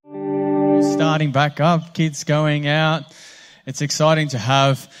starting back up, kids going out. It's exciting to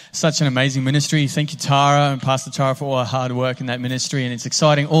have such an amazing ministry. Thank you, Tara and Pastor Tara, for all her hard work in that ministry. And it's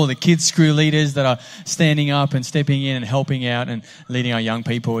exciting, all the kids' crew leaders that are standing up and stepping in and helping out and leading our young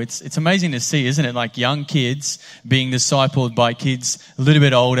people. It's amazing to see, isn't it? Like young kids being discipled by kids a little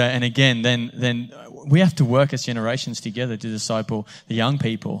bit older. And again, then we have to work as generations together to disciple the young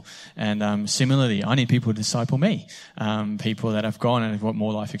people. And similarly, I need people to disciple me, people that have gone and have got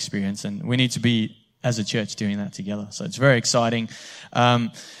more life experience. And we need to be, as a church, doing that together. So it's very exciting.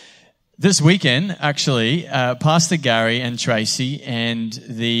 This weekend, actually, Pastor Gary and Tracy and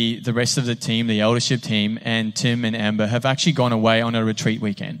the rest of the team, the eldership team, and Tim and Amber have actually gone away on a retreat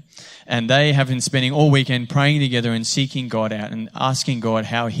weekend. And they have been spending all weekend praying together and seeking God out and asking God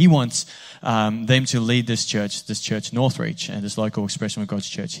how He wants them to lead this church Northreach, and this local expression of God's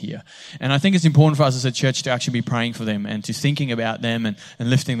church here. And I think it's important for us as a church to actually be praying for them and to thinking about them and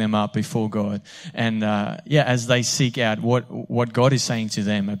lifting them up before God. And as they seek out what God is saying to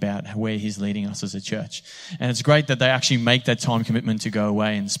them about where He's leading us as a church. And it's great that they actually make that time commitment to go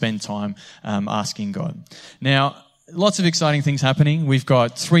away and spend time asking God. Now, lots of exciting things happening. We've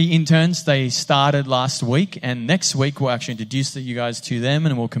got 3 interns. They started last week, and next week we'll actually introduce you guys to them,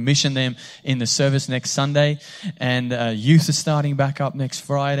 and we'll commission them in the service next Sunday. And youth are starting back up next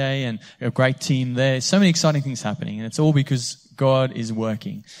Friday, and a great team there. So many exciting things happening, and it's all because God is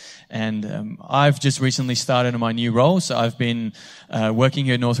working. And I've just recently started in my new role. So I've been working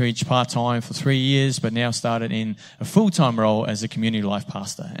here at Northreach part-time for 3 years, but now started in a full-time role as a community life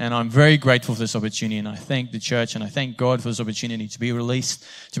pastor. And I'm very grateful for this opportunity, and I thank the church and I thank God for this opportunity to be released,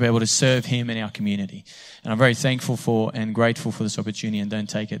 to be able to serve Him in our community. And I'm very thankful for and grateful for this opportunity, and don't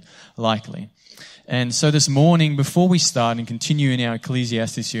take it lightly. And so this morning, before we start and continue in our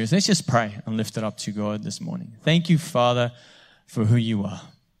Ecclesiastes series, let's just pray and lift it up to God this morning. Thank you, Father, for who You are.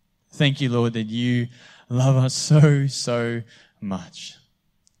 Thank You, Lord, that You love us so much.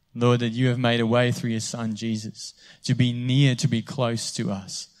 Lord, that You have made a way through Your Son, Jesus, to be near, to be close to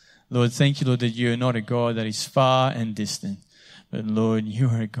us. Lord, thank You, Lord, that You are not a God that is far and distant, but Lord, You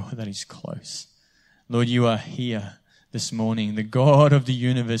are a God that is close. Lord, You are here this morning. The God of the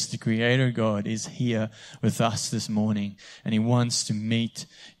universe, the Creator God, is here with us this morning, and He wants to meet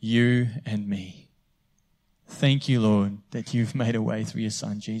you and me. Thank You, Lord, that You've made a way through Your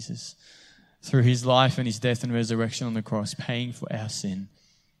Son, Jesus, through His life and His death and resurrection on the cross, paying for our sin.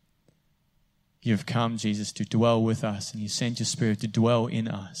 You've come, Jesus, to dwell with us, and You sent Your Spirit to dwell in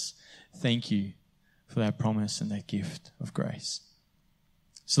us. Thank You for that promise and that gift of grace.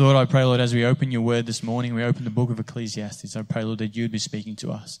 So, Lord, I pray, Lord, as we open Your word this morning, we open the book of Ecclesiastes, I pray, Lord, that You'd be speaking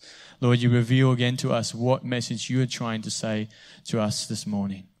to us. Lord, You reveal again to us what message You are trying to say to us this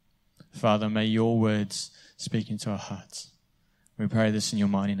morning. Father, may Your words speak into our hearts. We pray this in Your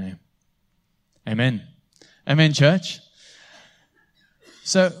mighty name. Amen. Amen, church.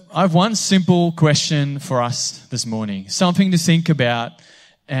 So I have one simple question for us this morning, something to think about,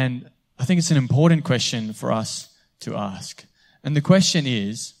 and I think it's an important question for us to ask. And the question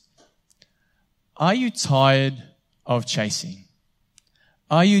is, are you tired of chasing?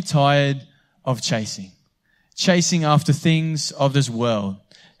 Are you tired of chasing? Chasing after things of this world,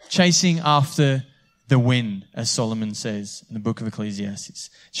 chasing after the wind, as Solomon says in the book of Ecclesiastes.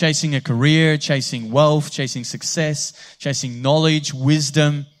 Chasing a career, chasing wealth, chasing success, chasing knowledge,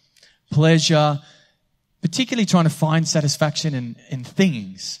 wisdom, pleasure, particularly trying to find satisfaction in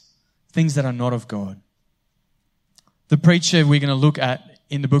things that are not of God. The preacher we're going to look at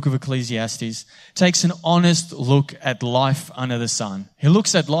in the book of Ecclesiastes takes an honest look at life under the sun. He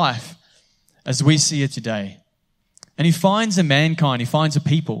looks at life as we see it today. And he finds a mankind, he finds a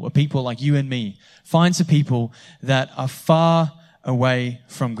people like you and me, finds a people that are far away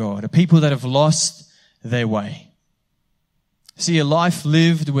from God, a people that have lost their way. See, a life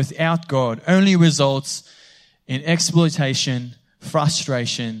lived without God only results in exploitation,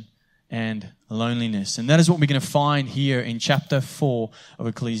 frustration, and loneliness. And that is what we're going to find here in chapter 4 of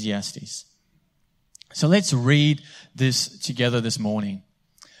Ecclesiastes. So let's read this together this morning.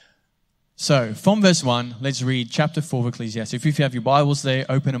 So, from verse 1, let's read chapter 4 of Ecclesiastes. If you have your Bibles there,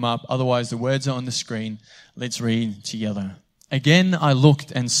 open them up. Otherwise, the words are on the screen. Let's read together. Again, I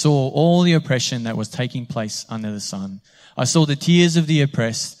looked and saw all the oppression that was taking place under the sun. I saw the tears of the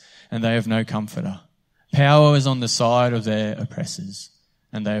oppressed, and they have no comforter. Power is on the side of their oppressors,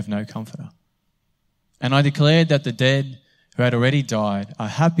 and they have no comforter. And I declared that the dead who had already died are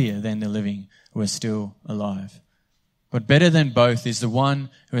happier than the living who are still alive. But better than both is the one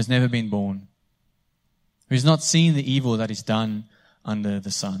who has never been born, who has not seen the evil that is done under the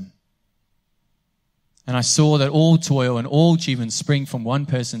sun. And I saw that all toil and all achievement spring from one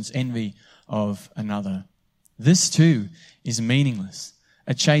person's envy of another. This too is meaningless,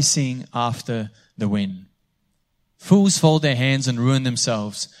 a chasing after the wind. Fools fold their hands and ruin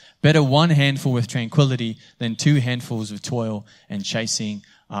themselves. Better one handful with tranquility than two handfuls of toil and chasing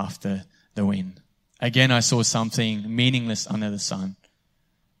after the wind. Again, I saw something meaningless under the sun.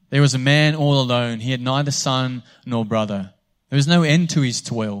 There was a man all alone. He had neither son nor brother. There was no end to his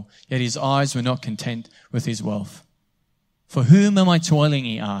toil, yet his eyes were not content with his wealth. For whom am I toiling,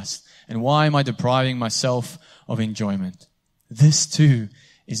 he asked, and why am I depriving myself of enjoyment? This too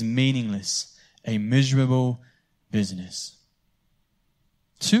is meaningless, a miserable business.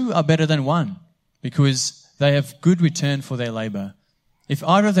 Two are better than one because they have good return for their labor. If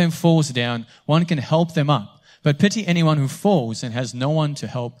either of them falls down, one can help them up. But pity anyone who falls and has no one to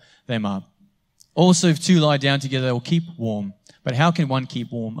help them up. Also, if two lie down together, they will keep warm. But how can one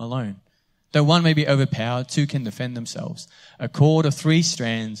keep warm alone? Though one may be overpowered, two can defend themselves. A cord of 3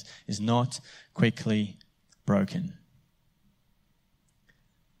 strands is not quickly broken.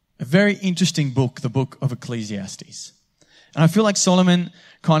 A very interesting book, the book of Ecclesiastes. And I feel like Solomon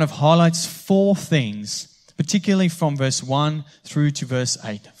kind of highlights 4 things, particularly from verse 1 through to verse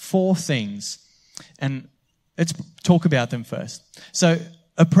 8. 4 things. And let's talk about them first. So,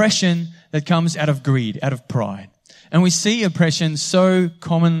 oppression that comes out of greed, out of pride. And we see oppression so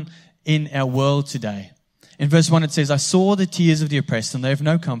common in our world today. In verse 1 it says, I saw the tears of the oppressed and they have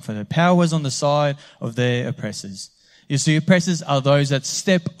no comfort. The power was on the side of their oppressors. You see, oppressors are those that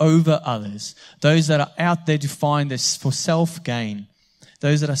step over others, those that are out there to find this for self-gain,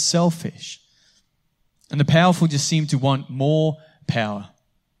 those that are selfish. And the powerful just seem to want more power.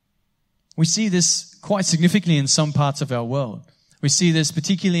 We see this quite significantly in some parts of our world. We see this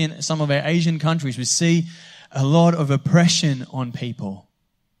particularly in some of our Asian countries. We see a lot of oppression on people.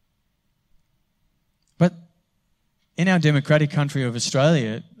 But in our democratic country of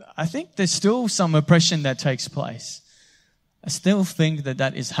Australia, I think there's still some oppression that takes place. I still think that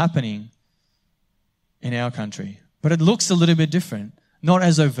that is happening in our country. But it looks a little bit different, not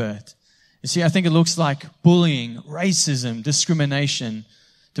as overt. You see, I think it looks like bullying, racism, discrimination,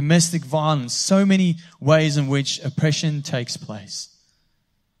 domestic violence, so many ways in which oppression takes place.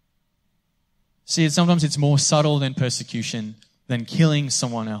 See, sometimes it's more subtle than persecution, than killing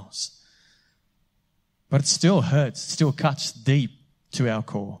someone else. But it still hurts, it still cuts deep to our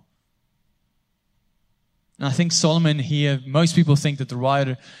core. And I think Solomon here, most people think that the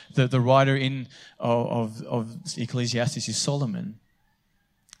writer of Ecclesiastes is Solomon.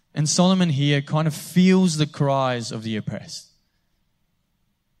 And Solomon here kind of feels the cries of the oppressed.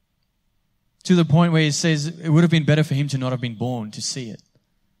 To the point where he says it would have been better for him to not have been born to see it.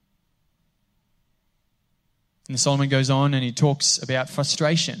 And Solomon goes on and he talks about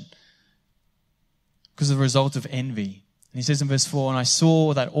frustration because of the result of envy. And he says in verse 4, and I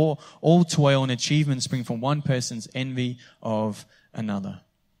saw that all toil and achievement spring from one person's envy of another.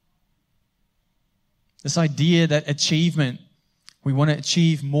 This idea that achievement, we want to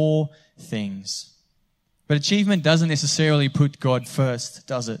achieve more things. But achievement doesn't necessarily put God first,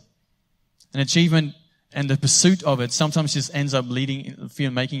 does it? An achievement and the pursuit of it sometimes just ends up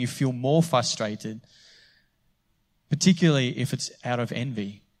making you feel more frustrated, particularly if it's out of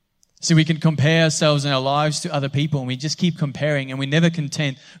envy. So we can compare ourselves and our lives to other people, and we just keep comparing, and we're never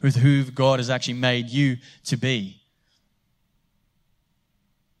content with who God has actually made you to be.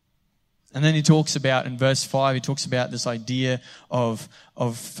 And then he talks about, in verse 5, he talks about this idea of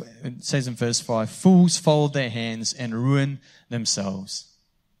it says in verse 5, fools fold their hands and ruin themselves.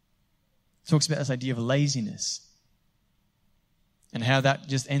 He talks about this idea of laziness and how that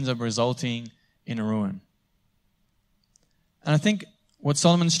just ends up resulting in a ruin. And I think what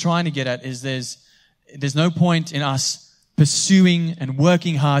Solomon's trying to get at is there's no point in us pursuing and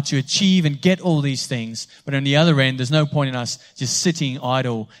working hard to achieve and get all these things. But on the other end, there's no point in us just sitting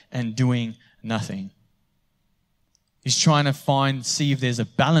idle and doing nothing. He's trying to see if there's a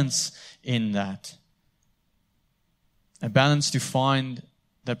balance in that. A balance to find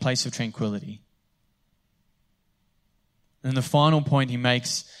that place of tranquility. And the final point he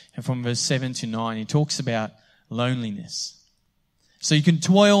makes from verse 7 to 9, he talks about loneliness. So you can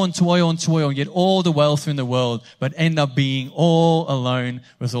toil and toil and toil and get all the wealth in the world, but end up being all alone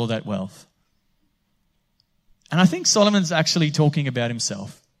with all that wealth. And I think Solomon's actually talking about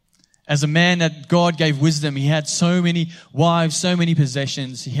himself. As a man that God gave wisdom, he had so many wives, so many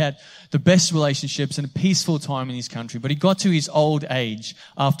possessions. He had the best relationships and a peaceful time in his country. But he got to his old age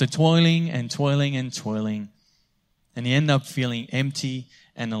after toiling and toiling and toiling. And he ended up feeling empty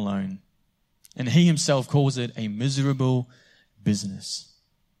and alone. And he himself calls it a miserable business.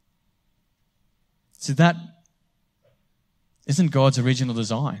 So that isn't God's original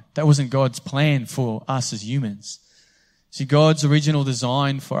design. That wasn't God's plan for us as humans. See, God's original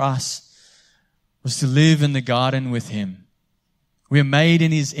design for us was to live in the garden with Him. We are made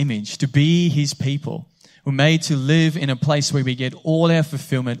in His image, to be His people. We're made to live in a place where we get all our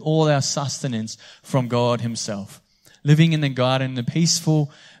fulfillment, all our sustenance from God Himself. Living in the garden, in a peaceful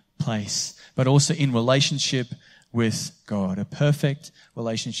place, but also in relationship with God. A perfect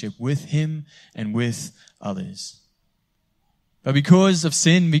relationship with Him and with others. But because of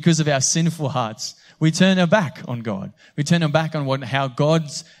sin, because of our sinful hearts, we turn our back on God. We turn our back on how God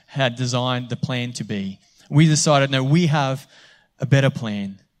had designed the plan to be. We decided, no, we have a better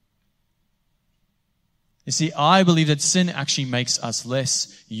plan. You see, I believe that sin actually makes us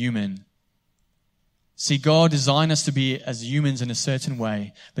less human. See, God designed us to be as humans in a certain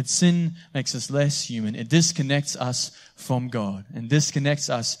way, but sin makes us less human. It disconnects us from God and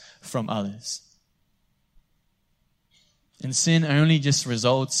disconnects us from others. And sin only just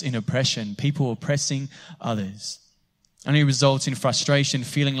results in oppression, people oppressing others. Only results in frustration,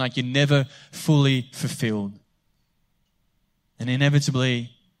 feeling like you're never fully fulfilled. And inevitably,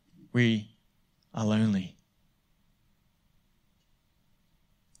 we are lonely.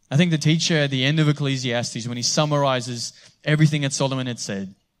 I think the teacher at the end of Ecclesiastes, when he summarizes everything that Solomon had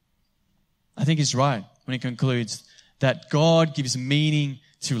said, I think he's right when he concludes that God gives meaning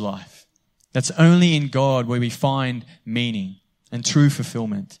to life. That's only in God where we find meaning and true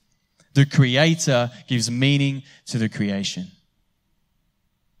fulfillment. The Creator gives meaning to the creation.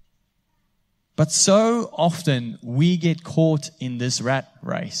 But so often we get caught in this rat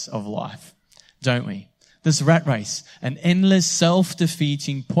race of life, don't we? This rat race, an endless,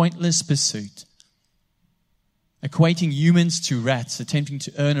 self-defeating, pointless pursuit, equating humans to rats, attempting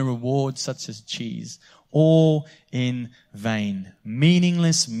to earn a reward such as cheese, all in vain.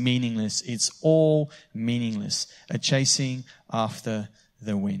 Meaningless. It's all meaningless. A chasing after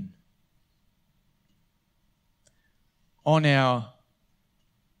the wind. On our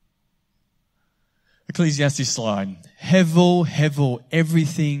Ecclesiastes slide, hevel,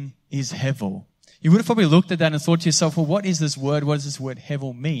 everything is hevel. You would have probably looked at that and thought to yourself, well, what is this word? What does this word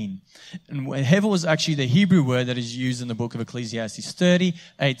hevel mean? And hevel is actually the Hebrew word that is used in the book of Ecclesiastes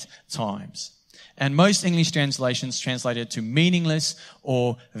 38 times. And most English translations translate it to meaningless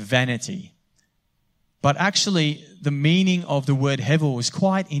or vanity. But actually, the meaning of the word hevel is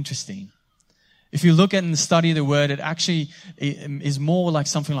quite interesting. If you look at and study the word, it actually is more like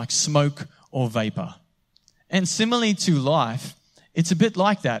something like smoke or vapor. And similarly to life, it's a bit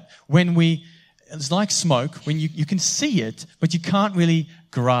like that. It's like smoke, when you can see it, but you can't really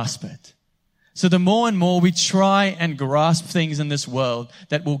grasp it. So the more and more we try and grasp things in this world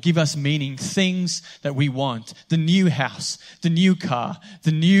that will give us meaning, things that we want, the new house, the new car,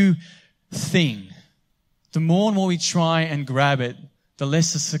 the new thing, the more and more we try and grab it, the less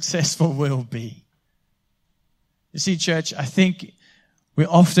successful we'll be. You see, church, I think we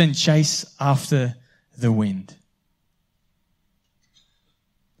often chase after the wind.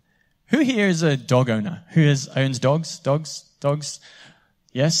 Who here is a dog owner? Who owns dogs? Dogs?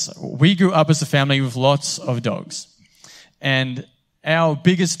 Yes. We grew up as a family with lots of dogs. And our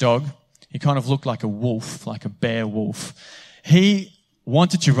biggest dog, he kind of looked like a wolf, like a bear wolf. He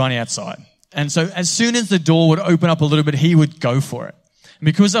wanted to run outside. And so as soon as the door would open up a little bit, he would go for it. And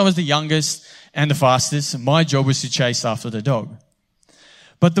because I was the youngest and the fastest, my job was to chase after the dog.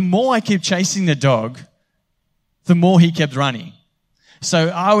 But the more I kept chasing the dog, the more he kept running. So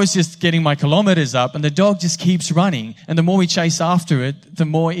I was just getting my kilometers up and the dog just keeps running. And the more we chase after it, the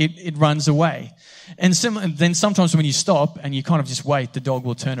more it runs away. And then sometimes when you stop and you kind of just wait, the dog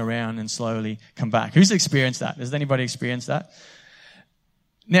will turn around and slowly come back. Who's experienced that? Has anybody experienced that?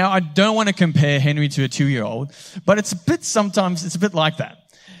 Now, I don't want to compare Henry to a 2-year-old, but sometimes it's a bit like that.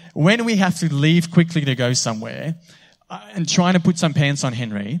 When we have to leave quickly to go somewhere and trying to put some pants on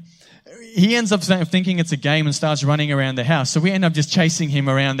Henry, he ends up thinking it's a game and starts running around the house. So we end up just chasing him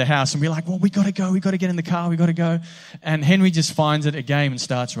around the house and we're like, well, we got to go. We got to get in the car. We got to go. And Henry just finds it a game and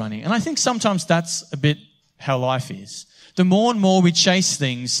starts running. And I think sometimes that's a bit how life is. The more and more we chase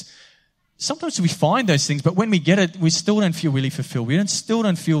things, sometimes we find those things, but when we get it, we still don't feel really fulfilled. We still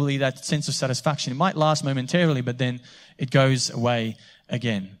don't feel really that sense of satisfaction. It might last momentarily, but then it goes away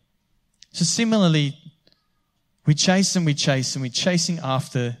again. So similarly, we chase and we chase and we're chasing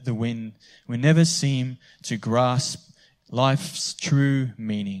after the wind. We never seem to grasp life's true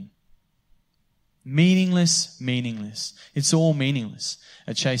meaning. Meaningless. It's all meaningless,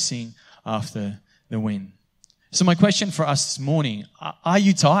 a chasing after the wind. So my question for us this morning, are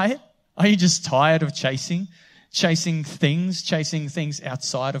you tired? Are you just tired of chasing things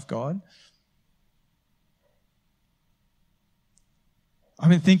outside of God? I've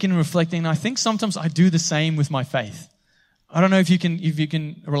been thinking and reflecting, and I think sometimes I do the same with my faith. I don't know if you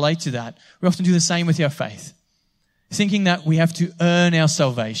can relate to that. We often do the same with our faith. Thinking that we have to earn our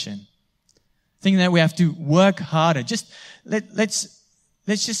salvation. Thinking that we have to work harder. Let's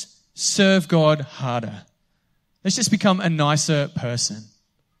just serve God harder. Let's just become a nicer person.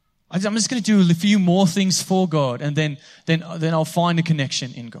 I'm just going to do a few more things for God, and then I'll find a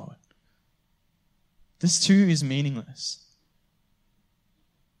connection in God. This too is meaningless.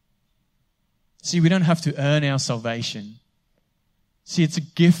 See, we don't have to earn our salvation. See, it's a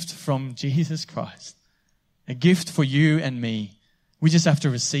gift from Jesus Christ. A gift for you and me. We just have to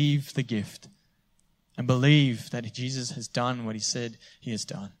receive the gift and believe that Jesus has done what he said he has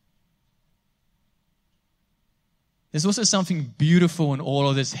done. There's also something beautiful in all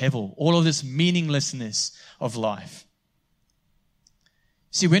of this hevel, all of this meaninglessness of life.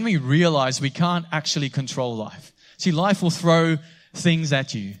 See, when we realize we can't actually control life. See, life will throw things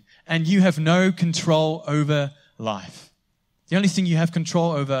at you, and you have no control over life. The only thing you have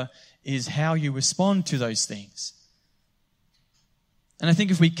control over is how you respond to those things. And I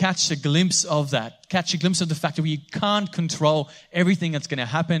think if we catch a glimpse of that, catch a glimpse of the fact that we can't control everything that's going to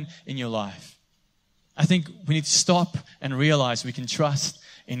happen in your life, I think we need to stop and realize we can trust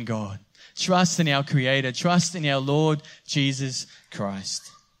in God. Trust in our Creator. Trust in our Lord Jesus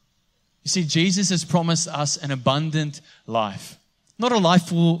Christ. You see, Jesus has promised us an abundant life. Not a life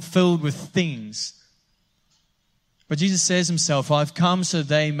filled with things. But Jesus says himself, I've come so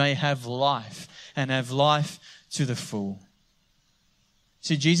they may have life and have life to the full.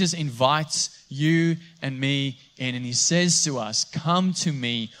 See, Jesus invites you and me in, and he says to us, come to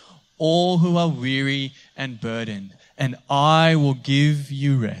me, all who are weary and burdened, and I will give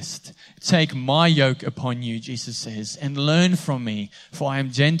you rest. Take my yoke upon you, Jesus says, and learn from me, for I am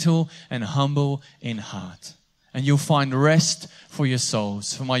gentle and humble in heart. And you'll find rest for your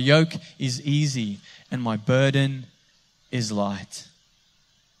souls. For my yoke is easy and my burden is light.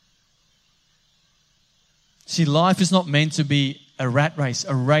 See, life is not meant to be a rat race,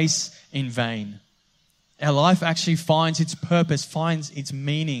 a race in vain. Our life actually finds its purpose, finds its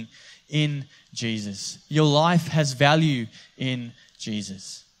meaning in Jesus. Your life has value in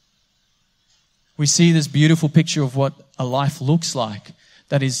Jesus. We see this beautiful picture of what a life looks like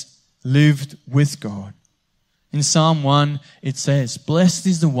that is lived with God. In Psalm 1, it says, blessed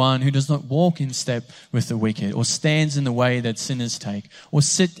is the one who does not walk in step with the wicked, or stands in the way that sinners take, or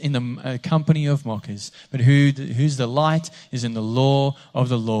sit in the company of mockers, but whose delight is in the law of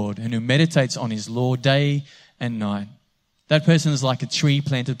the Lord, and who meditates on his law day and night. That person is like a tree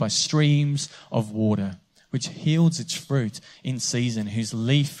planted by streams of water, which yields its fruit in season, whose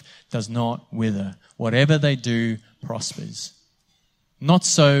leaf does not wither. Whatever they do prospers. Not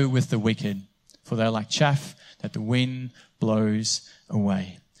so with the wicked, for they are like chaff that the wind blows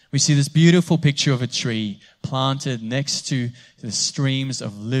away. We see this beautiful picture of a tree planted next to the streams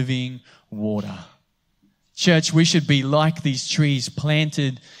of living water. Church, we should be like these trees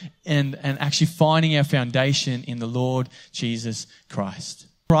planted and actually finding our foundation in the Lord Jesus Christ.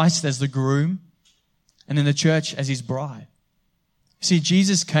 Christ as the groom, and in the church as his bride. See,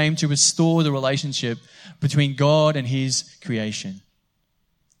 Jesus came to restore the relationship between God and his creation.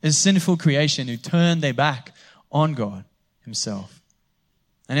 A sinful creation who turned their back on God himself.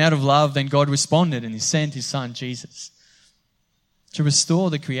 And out of love, then God responded and he sent his son, Jesus, to restore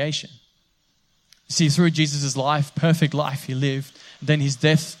the creation. See, through Jesus' life, perfect life he lived, then his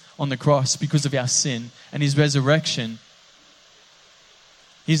death on the cross because of our sin, and his resurrection,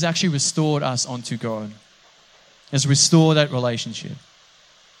 he's actually restored us onto God. Has restored that relationship.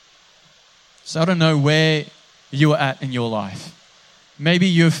 So I don't know where you are at in your life. Maybe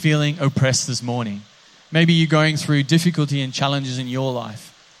you're feeling oppressed this morning. Maybe you're going through difficulty and challenges in your life.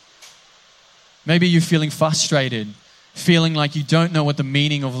 Maybe you're feeling frustrated, feeling like you don't know what the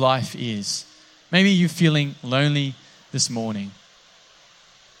meaning of life is. Maybe you're feeling lonely this morning.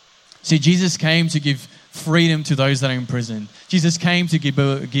 See, Jesus came to give freedom to those that are in prison. Jesus came to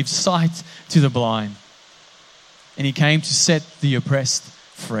give sight to the blind. And he came to set the oppressed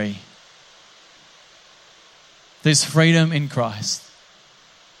free. There's freedom in Christ.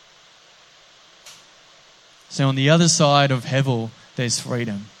 So on the other side of Hevel, there's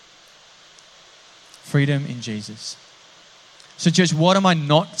freedom. Freedom in Jesus. So church, what am I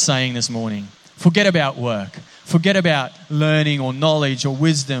not saying this morning? Forget about work. Forget about learning or knowledge or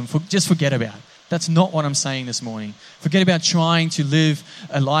wisdom. Just forget about it. That's not what I'm saying this morning. Forget about trying to live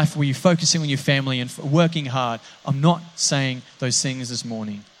a life where you're focusing on your family and working hard. I'm not saying those things this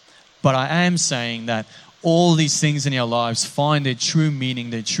morning. But I am saying that all these things in our lives find their true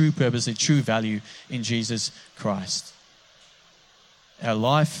meaning, their true purpose, their true value in Jesus Christ. our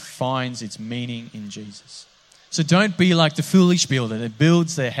life finds its meaning in Jesus. So don't be like the foolish builder that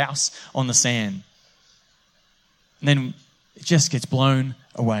builds their house on the sand. And then it just gets blown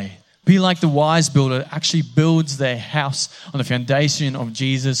away. Be like the wise builder that actually builds their house on the foundation of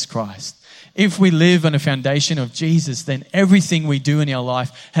Jesus Christ. If we live on the foundation of Jesus, then everything we do in our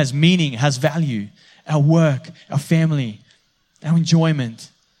life has meaning, has value. Our work, our family, our enjoyment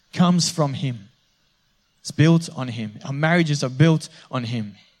comes from Him. It's built on Him. Our marriages are built on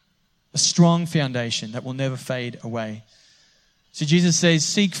Him. A strong foundation that will never fade away. So Jesus says,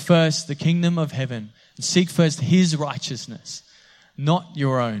 seek first the kingdom of heaven and seek first His righteousness, not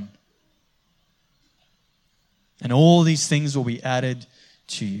your own. And all these things will be added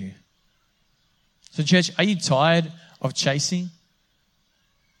to you. So church, are you tired of chasing?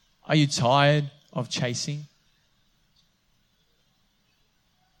 Are you tired of chasing?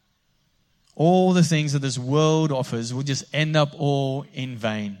 All the things that this world offers will just end up all in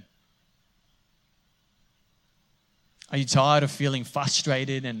vain. Are you tired of feeling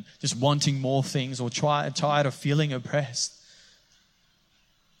frustrated and just wanting more things, or tired of feeling oppressed?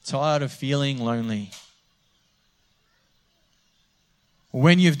 Tired of feeling lonely?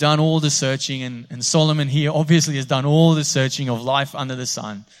 When you've done all the searching, and Solomon here obviously has done all the searching of life under the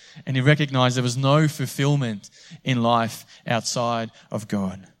sun, and he recognized there was no fulfillment in life outside of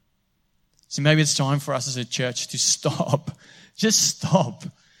God. So maybe it's time for us as a church to stop. Just stop.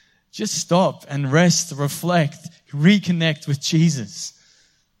 Just stop and rest, reflect, reconnect with Jesus.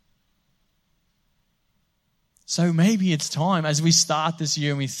 So maybe it's time, as we start this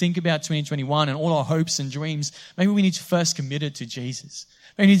year and we think about 2021 and all our hopes and dreams, maybe we need to first commit it to Jesus.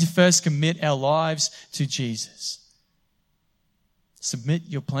 Maybe we need to first commit our lives to Jesus. Submit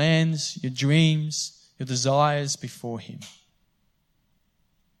your plans, your dreams, your desires before Him.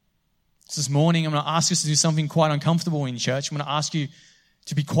 So this morning, I'm going to ask us to do something quite uncomfortable in church. I'm going to ask you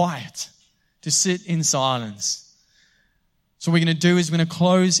to be quiet, to sit in silence. So what we're going to do is we're going to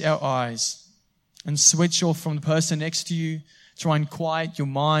close our eyes and switch off from the person next to you. Try and quiet your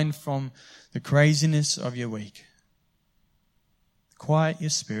mind from the craziness of your week. Quiet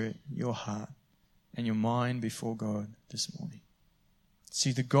your spirit, your heart, and your mind before God this morning.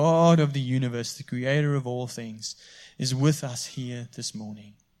 See, the God of the universe, the creator of all things, is with us here this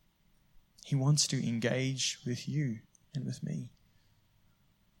morning. He wants to engage with you and with me.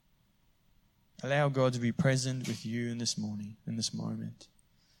 Allow God to be present with you in this morning, in this moment.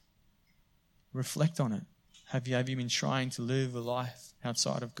 Reflect on it. Have you been trying to live a life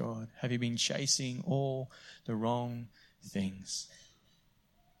outside of God? Have you been chasing all the wrong things?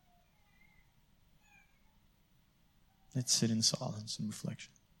 Let's sit in silence and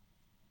reflection.